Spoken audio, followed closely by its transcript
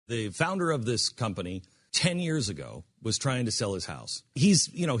The founder of this company 10 years ago was trying to sell his house. He's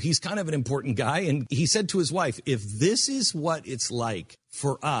kind of an important guy. And he said to his wife, if this is what it's like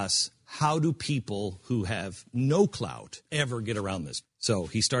for us, how do people who have no clout ever get around this? So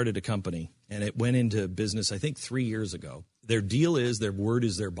he started a company, and it went into business, I think, 3 years ago. Their deal is their word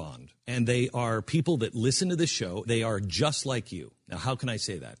is their bond. And they are people that listen to the show. They are just like you. Now, how can I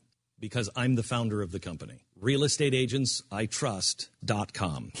say that? Because I'm the founder of the company.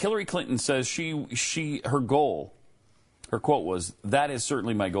 RealestateAgentsITrust.com. Hillary Clinton says her goal, her quote was, "That is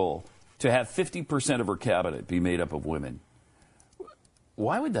certainly my goal, to have 50% of her cabinet be made up of women."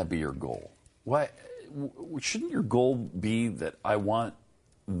 Why would that be your goal? Why shouldn't your goal be that I want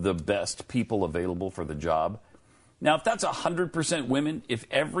the best people available for the job? Now, if that's 100% women, if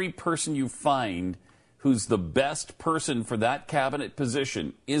every person you find who's the best person for that cabinet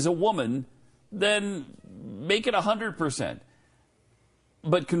position is a woman, then make it 100%.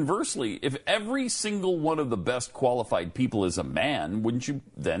 But conversely, if every single one of the best qualified people is a man, wouldn't you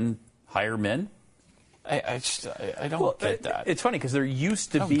then hire men? I don't get that. It's funny because there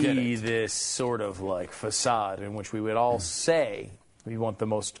used to be this sort of like facade in which we would all say we want the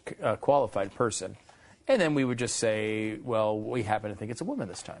most qualified person. And then we would just say, well, we happen to think it's a woman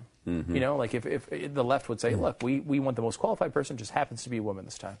this time. Mm-hmm. You know, like if the left would say, look, we want the most qualified person, just happens to be a woman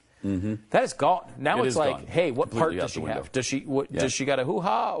this time. Mm-hmm. That is gone. Now it's like, hey, what part does she have? Does she got a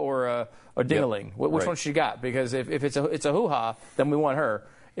hoo-ha or a ding-a-ling? Yep. Which one she got? Because if it's a hoo-ha, then we want her.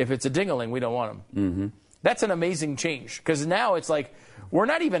 If it's a ding-a-ling, we don't want him. Mm-hmm. That's an amazing change because now it's like we're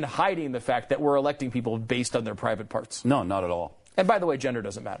not even hiding the fact that we're electing people based on their private parts. No, not at all. And by the way, gender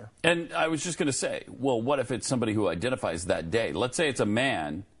doesn't matter. And I was just going to say, well, what if it's somebody who identifies that day? Let's say it's a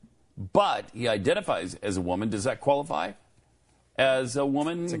man, but he identifies as a woman. Does that qualify as a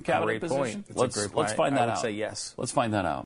woman in cabinet position? Let's find that out. I would say yes. Let's find that out.